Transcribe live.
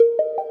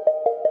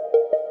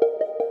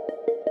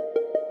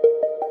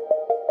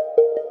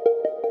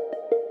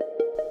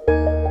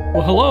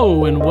Well,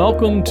 hello, and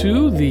welcome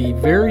to the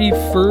very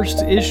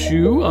first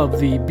issue of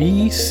the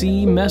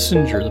BC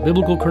Messenger, the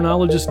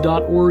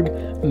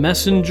biblicalchronologist.org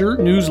messenger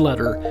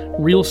newsletter.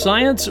 Real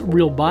science,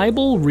 real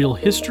Bible, real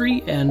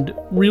history, and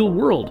real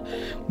world.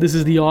 This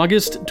is the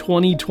August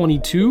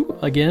 2022,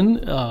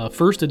 again,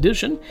 first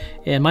edition.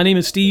 And my name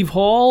is Steve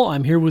Hall.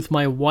 I'm here with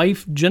my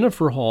wife,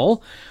 Jennifer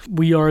Hall.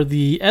 We are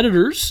the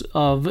editors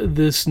of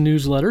this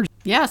newsletter.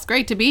 Yes,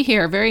 great to be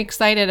here. Very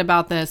excited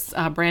about this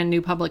brand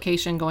new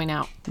publication going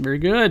out. Very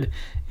good.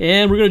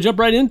 And we're going to jump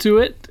right into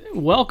it.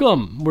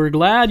 Welcome. We're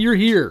glad you're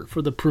here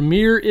for the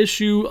premiere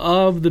issue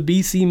of the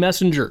BC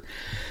Messenger.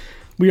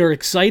 We are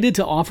excited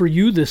to offer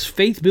you this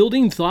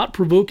faith-building,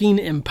 thought-provoking,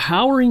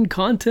 empowering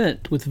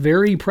content with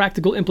very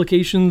practical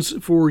implications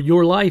for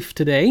your life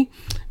today.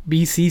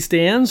 BC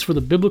stands for the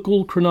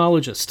Biblical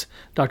Chronologist,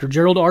 Dr.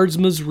 Gerald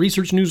Aardsma's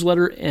research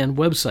newsletter and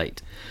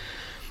website.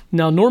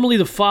 Now, normally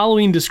the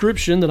following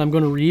description that I'm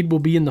going to read will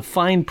be in the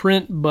fine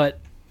print, but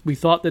we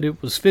thought that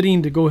it was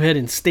fitting to go ahead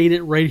and state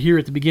it right here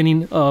at the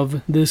beginning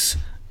of this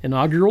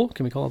inaugural,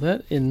 can we call it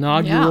that?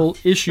 Inaugural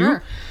issue.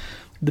 Sure.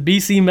 The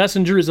BC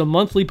Messenger is a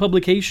monthly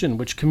publication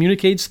which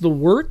communicates the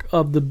work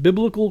of the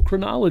Biblical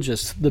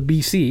Chronologist, the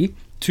BC,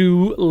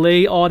 to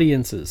lay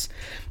audiences.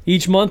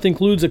 Each month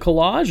includes a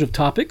collage of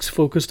topics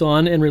focused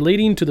on and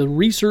relating to the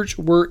research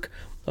work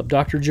of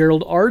Dr.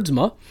 Gerald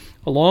Aardsma,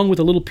 along with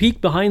a little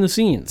peek behind the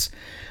scenes.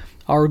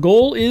 Our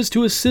goal is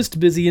to assist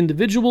busy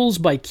individuals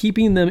by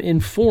keeping them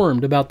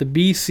informed about the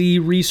BC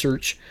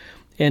research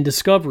and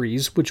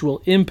discoveries which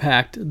will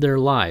impact their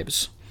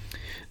lives.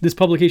 This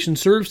publication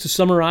serves to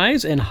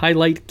summarize and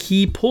highlight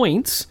key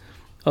points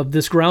of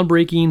this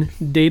groundbreaking,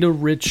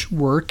 data-rich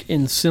work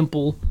in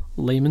simple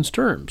layman's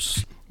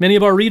terms. Many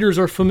of our readers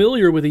are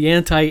familiar with the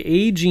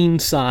anti-aging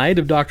side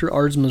of Dr.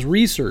 Aardsma's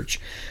research,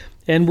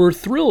 and we're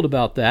thrilled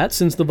about that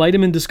since the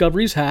vitamin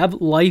discoveries have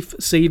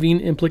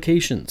life-saving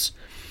implications.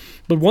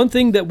 But one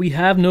thing that we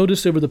have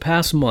noticed over the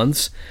past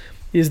months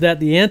is that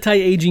the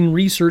anti-aging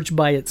research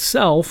by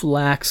itself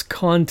lacks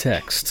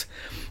context.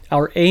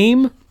 Our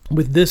aim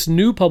with this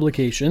new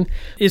publication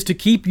is to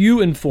keep you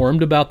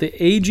informed about the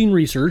aging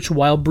research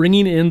while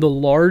bringing in the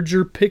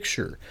larger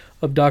picture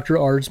of Dr.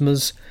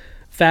 Aardsma's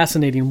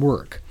fascinating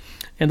work.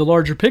 And the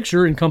larger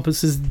picture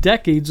encompasses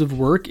decades of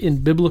work in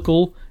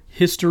biblical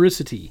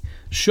historicity,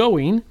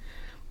 showing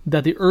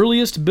that the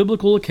earliest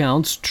biblical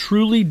accounts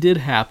truly did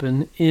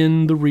happen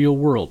in the real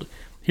world.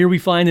 Here we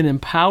find an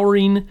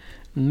empowering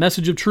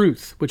message of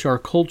truth, which our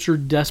culture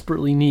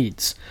desperately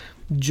needs.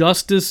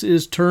 Justice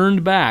is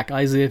turned back,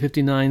 Isaiah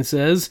 59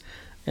 says,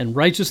 and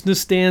righteousness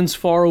stands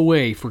far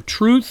away, for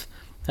truth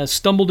has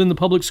stumbled in the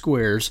public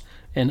squares,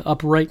 and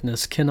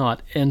uprightness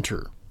cannot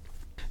enter.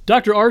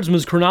 Dr.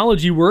 Aardsma's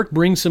chronology work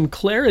brings some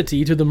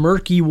clarity to the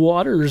murky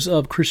waters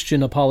of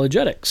Christian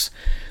apologetics.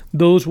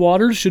 Those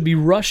waters should be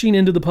rushing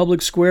into the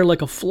public square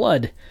like a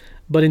flood,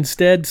 but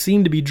instead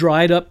seem to be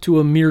dried up to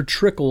a mere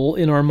trickle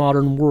in our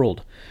modern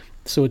world.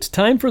 So it's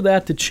time for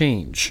that to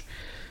change.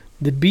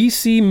 The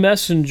BC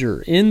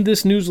Messenger. In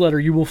this newsletter,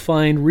 you will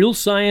find real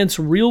science,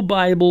 real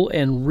Bible,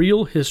 and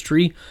real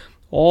history,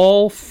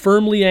 all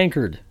firmly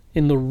anchored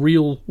in the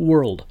real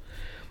world.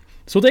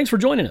 So thanks for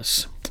joining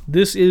us.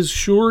 This is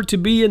sure to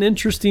be an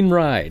interesting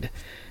ride.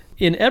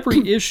 In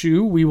every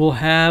issue, we will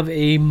have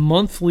a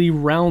monthly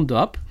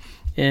roundup.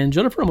 And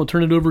Jennifer, I'm going to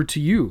turn it over to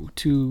you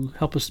to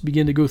help us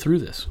begin to go through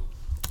this.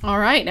 All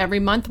right. Every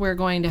month we're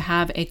going to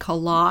have a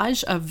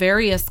collage of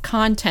various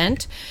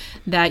content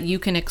that you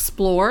can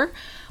explore.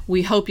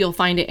 We hope you'll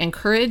find it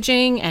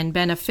encouraging and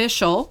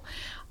beneficial.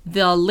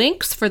 The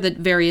links for the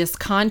various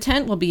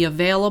content will be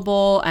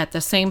available at the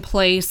same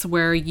place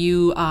where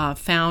you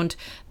found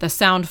the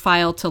sound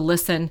file to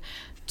listen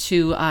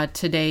to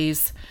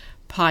today's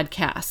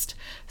podcast.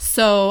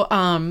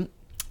 So,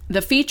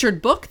 the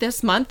featured book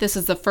this month, this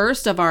is the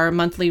first of our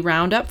monthly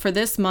roundup for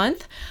this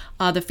month.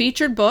 The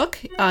featured book,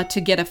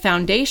 to get a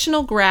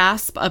foundational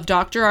grasp of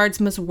Dr.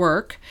 Aardsma's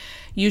work,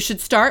 you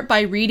should start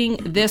by reading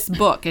this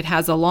book. It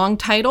has a long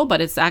title, but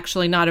it's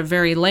actually not a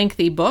very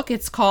lengthy book.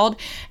 It's called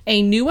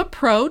A New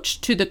Approach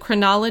to the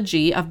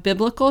Chronology of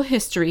Biblical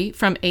History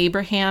from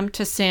Abraham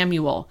to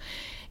Samuel.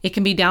 It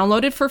can be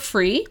downloaded for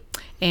free,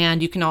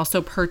 and you can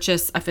also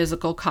purchase a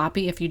physical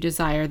copy if you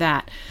desire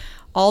that.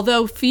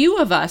 Although few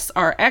of us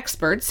are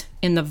experts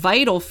in the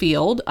vital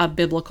field of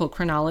biblical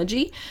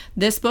chronology,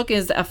 this book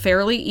is a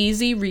fairly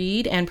easy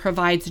read and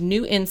provides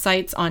new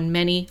insights on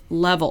many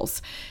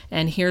levels.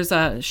 And here's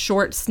a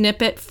short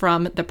snippet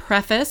from the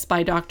preface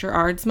by Dr.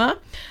 Aardsma.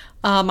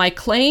 My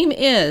claim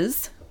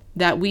is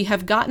that we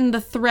have gotten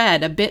the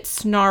thread a bit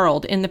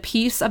snarled in the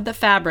piece of the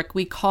fabric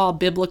we call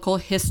biblical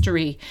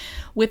history,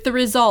 with the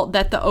result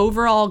that the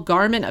overall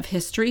garment of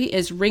history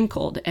is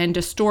wrinkled and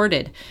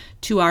distorted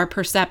to our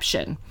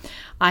perception.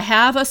 I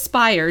have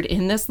aspired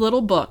in this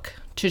little book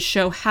to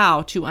show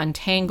how to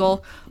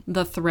untangle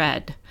the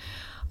thread.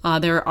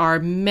 There are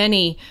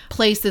many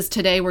places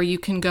today where you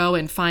can go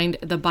and find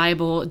the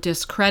Bible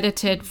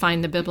discredited,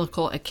 find the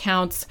biblical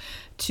accounts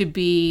to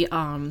be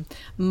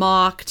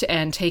mocked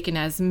and taken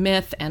as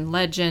myth and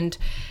legend.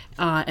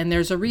 And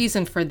there's a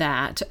reason for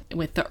that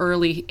with the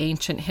early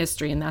ancient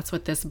history. And that's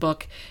what this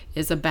book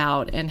is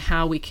about, and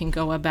how we can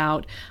go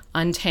about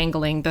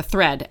untangling the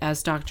thread,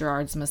 as Dr.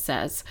 Aardsma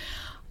says.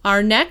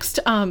 Our next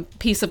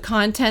piece of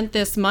content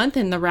this month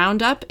in the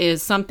roundup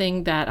is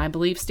something that I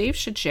believe Steve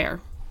should share.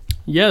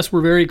 Yes,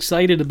 we're very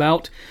excited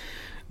about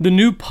the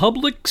new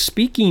public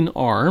speaking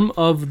arm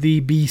of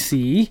the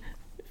BC,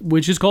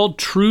 which is called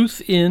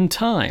Truth in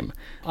Time.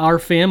 Our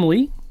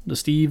family, the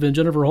Steve and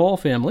Jennifer Hall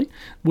family,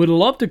 would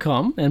love to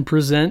come and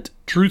present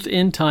Truth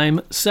in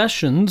Time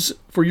sessions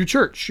for your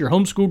church, your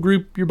homeschool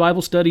group, your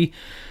Bible study,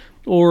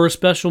 or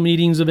special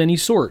meetings of any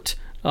sort.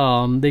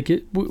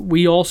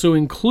 We also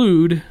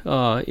include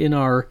in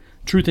our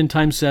Truth in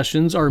Time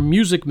sessions our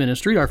music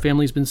ministry. Our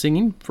family's been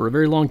singing for a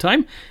very long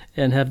time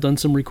and have done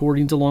some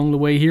recordings along the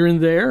way here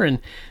and there. And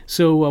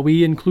so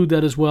we include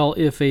that as well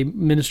if a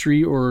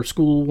ministry or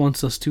school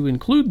wants us to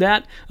include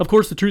that. Of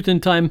course, the Truth in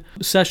Time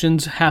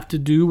sessions have to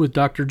do with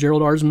Dr.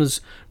 Gerald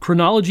Aardsma's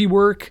chronology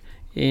work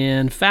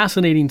and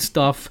fascinating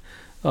stuff.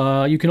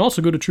 You can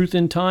also go to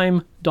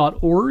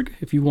truthinTime.org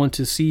if you want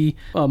to see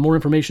more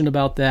information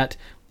about that,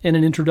 and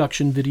an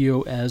introduction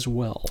video as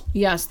well.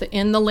 Yes,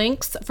 in the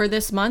links for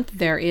this month,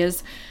 there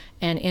is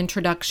an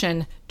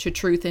introduction to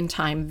Truth in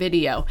Time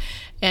video.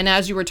 And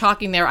as you were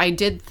talking there, I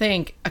did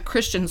think a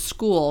Christian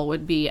school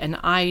would be an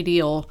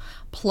ideal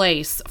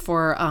place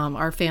for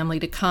our family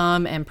to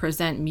come and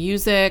present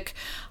music.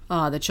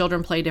 The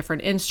children play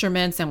different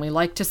instruments, and we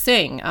like to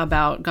sing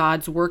about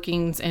God's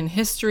workings in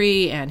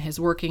history and his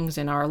workings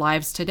in our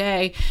lives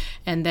today.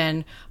 And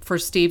then for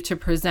Steve to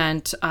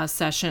present a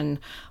session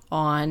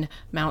on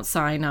Mount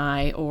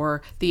Sinai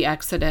or the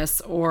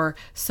Exodus, or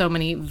so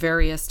many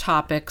various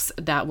topics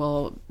that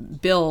will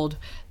build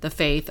the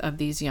faith of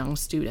these young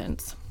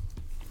students.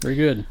 Very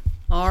good.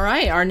 All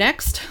right, our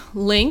next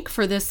link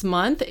for this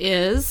month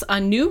is a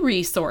new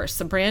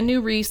resource, a brand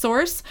new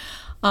resource.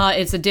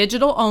 It's a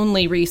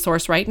digital-only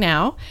resource right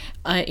now.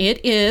 It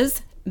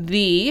is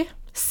the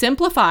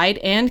simplified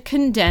and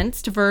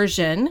condensed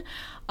version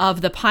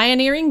of the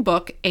pioneering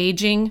book,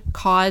 Aging,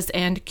 Cause,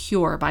 and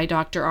Cure by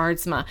Dr.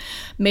 Aardsma.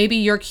 Maybe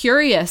you're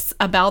curious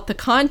about the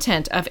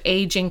content of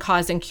Aging,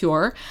 Cause, and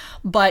Cure,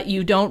 but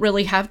you don't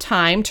really have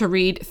time to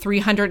read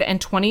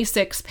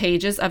 326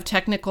 pages of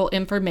technical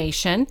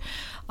information.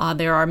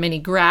 There are many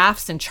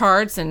graphs and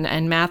charts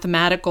and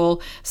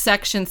mathematical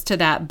sections to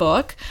that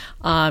book,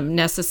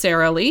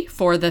 necessarily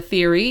for the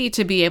theory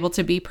to be able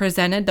to be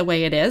presented the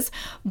way it is.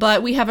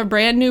 But we have a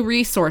brand new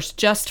resource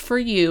just for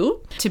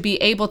you to be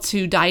able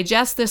to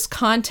digest this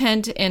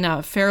content in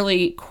a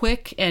fairly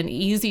quick and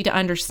easy to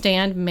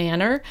understand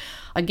manner.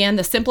 Again,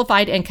 the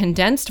simplified and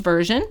condensed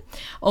version,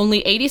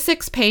 only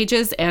 86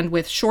 pages and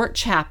with short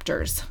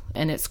chapters.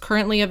 And it's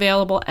currently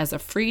available as a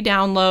free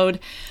download.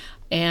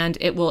 And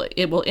it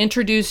will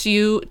introduce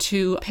you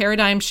to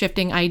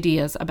paradigm-shifting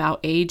ideas about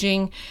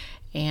aging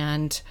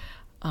and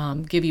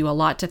give you a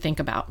lot to think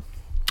about.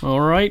 All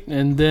right,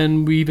 and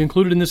then we've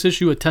included in this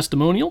issue a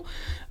testimonial.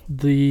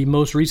 The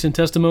most recent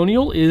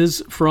testimonial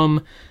is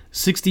from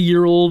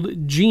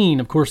 60-year-old Jean.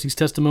 Of course, these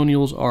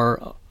testimonials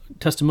are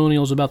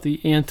testimonials about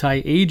the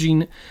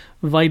anti-aging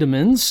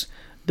vitamins.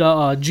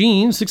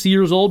 Jean, 60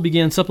 years old,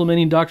 began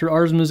supplementing Dr.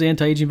 Aardsma's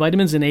anti-aging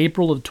vitamins in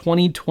April of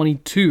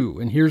 2022.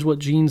 And here's what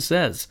Jean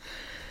says.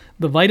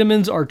 The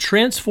vitamins are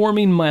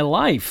transforming my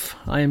life.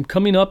 I am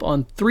coming up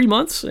on 3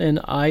 months, and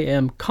I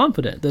am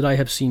confident that I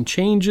have seen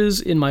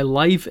changes in my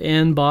life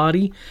and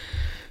body.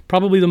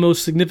 Probably the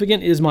most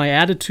significant is my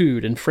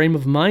attitude and frame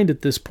of mind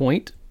at this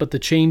point, but the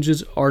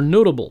changes are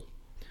notable.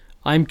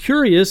 I'm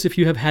curious if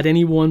you have had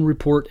anyone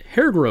report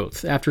hair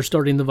growth after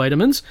starting the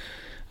vitamins.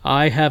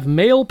 I have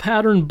male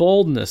pattern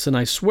baldness, and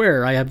I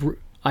swear I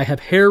have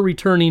hair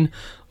returning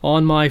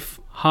on my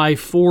high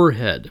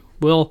forehead.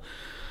 Well,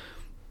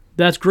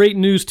 that's great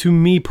news to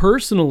me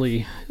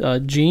personally,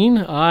 Jean.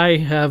 I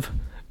have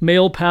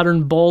male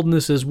pattern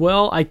baldness as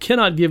well. I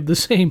cannot give the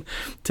same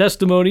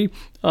testimony.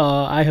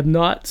 I have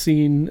not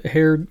seen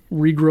hair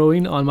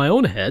regrowing on my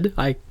own head.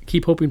 I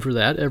keep hoping for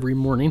that every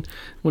morning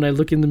when I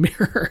look in the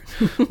mirror.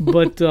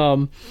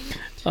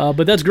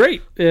 But that's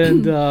great,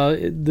 and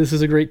this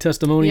is a great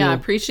testimonial. Yeah, I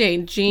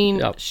appreciate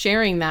Jean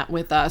sharing that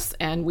with us.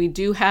 And we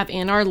do have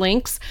in our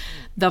links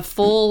the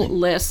full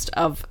list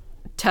of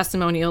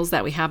testimonials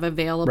that we have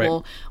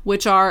available,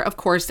 which are, of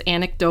course,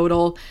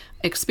 anecdotal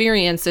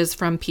experiences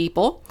from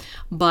people,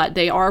 but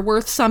they are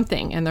worth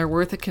something and they're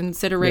worth a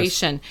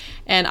consideration.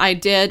 Yes. And I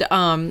did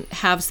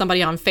have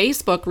somebody on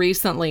Facebook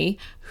recently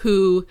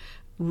who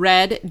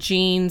read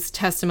Jean's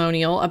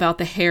testimonial about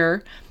the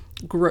hair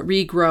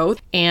regrowth,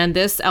 and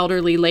this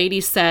elderly lady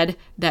said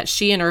that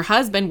she and her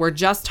husband were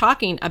just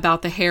talking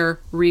about the hair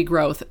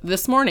regrowth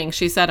this morning.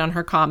 She said on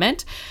her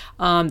comment,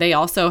 they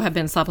also have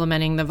been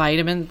supplementing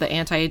the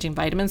anti-aging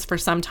vitamins for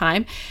some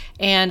time,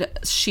 and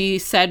she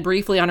said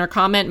briefly on her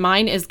comment,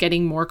 mine is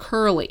getting more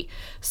curly.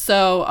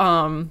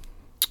 So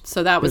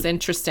So that was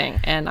interesting,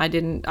 and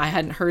I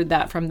hadn't heard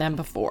that from them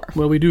before.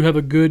 Well, we do have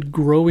a good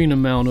growing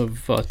amount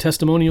of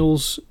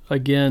testimonials.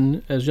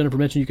 Again, as Jennifer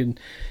mentioned, you can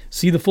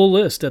see the full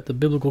list at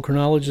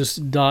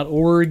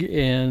thebiblicalchronologist.org,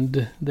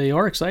 and they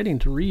are exciting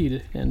to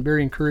read and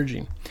very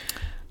encouraging.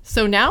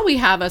 So now we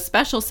have a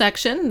special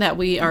section that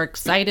we are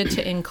excited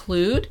to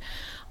include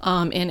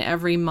in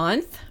every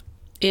month.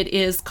 It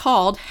is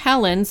called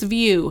Helen's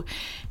View.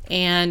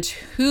 And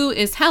who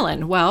is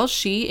Helen? Well,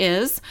 she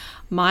is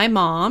my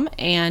mom,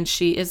 and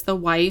she is the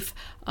wife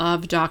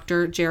of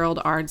Dr. Gerald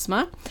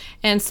Aardsma.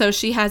 And so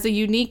she has a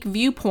unique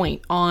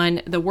viewpoint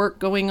on the work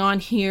going on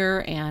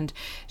here, and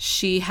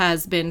she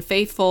has been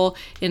faithful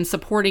in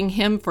supporting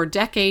him for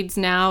decades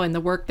now in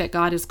the work that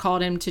God has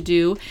called him to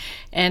do.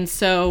 And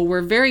so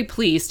we're very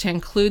pleased to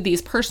include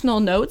these personal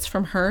notes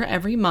from her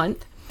every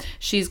month.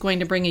 She's going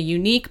to bring a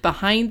unique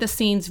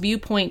behind-the-scenes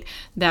viewpoint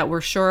that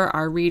we're sure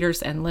our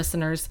readers and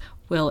listeners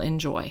will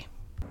enjoy.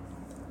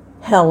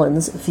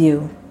 Helen's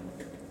View.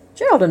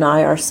 Gerald and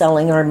I are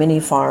selling our mini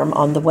farm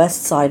on the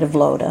west side of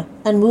Loda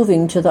and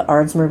moving to the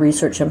Aardsma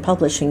Research and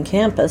Publishing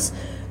campus,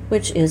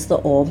 which is the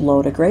old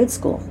Loda grade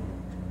school.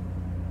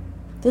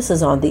 This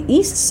is on the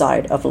east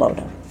side of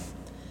Loda.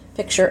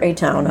 Picture a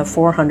town of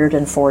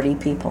 440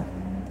 people.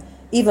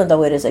 Even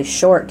though it is a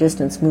short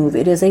distance move,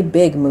 it is a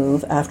big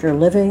move after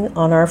living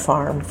on our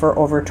farm for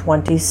over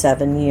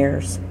 27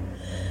 years.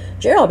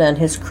 Gerald and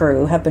his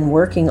crew have been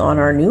working on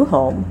our new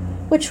home,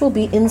 which will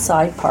be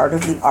inside part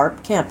of the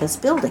ARP campus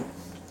building.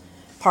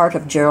 Part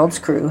of Gerald's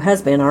crew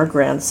has been our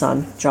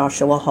grandson,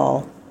 Joshua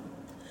Hall.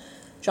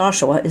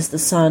 Joshua is the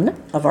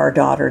son of our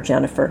daughter,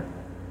 Jennifer,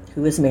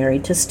 who is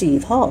married to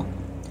Steve Hall.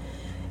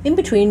 In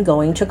between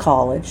going to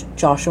college,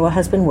 Joshua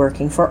has been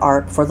working for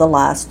ARP for the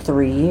last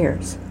 3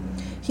 years.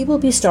 He will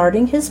be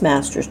starting his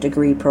master's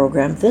degree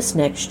program this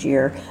next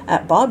year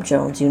at Bob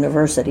Jones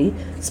University,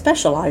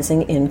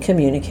 specializing in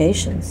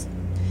communications.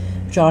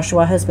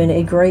 Joshua has been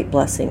a great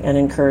blessing and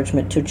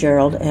encouragement to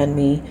Gerald and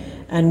me,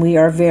 and we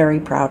are very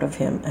proud of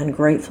him and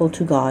grateful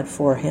to God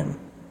for him.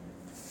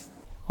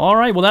 All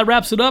right, well, that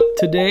wraps it up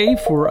today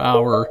for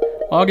our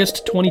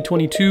August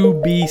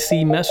 2022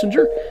 BC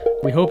Messenger.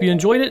 We hope you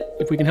enjoyed it.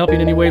 If we can help you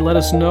in any way, let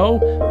us know.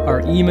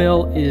 Our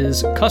email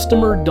is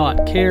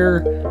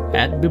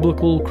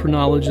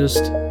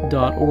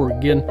customer.care@biblicalchronologist.org.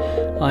 Again,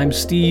 I'm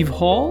Steve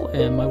Hall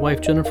and my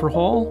wife Jennifer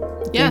Hall.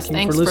 Yes,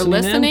 thanks for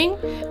listening.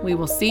 We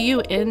will see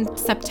you in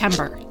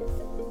September.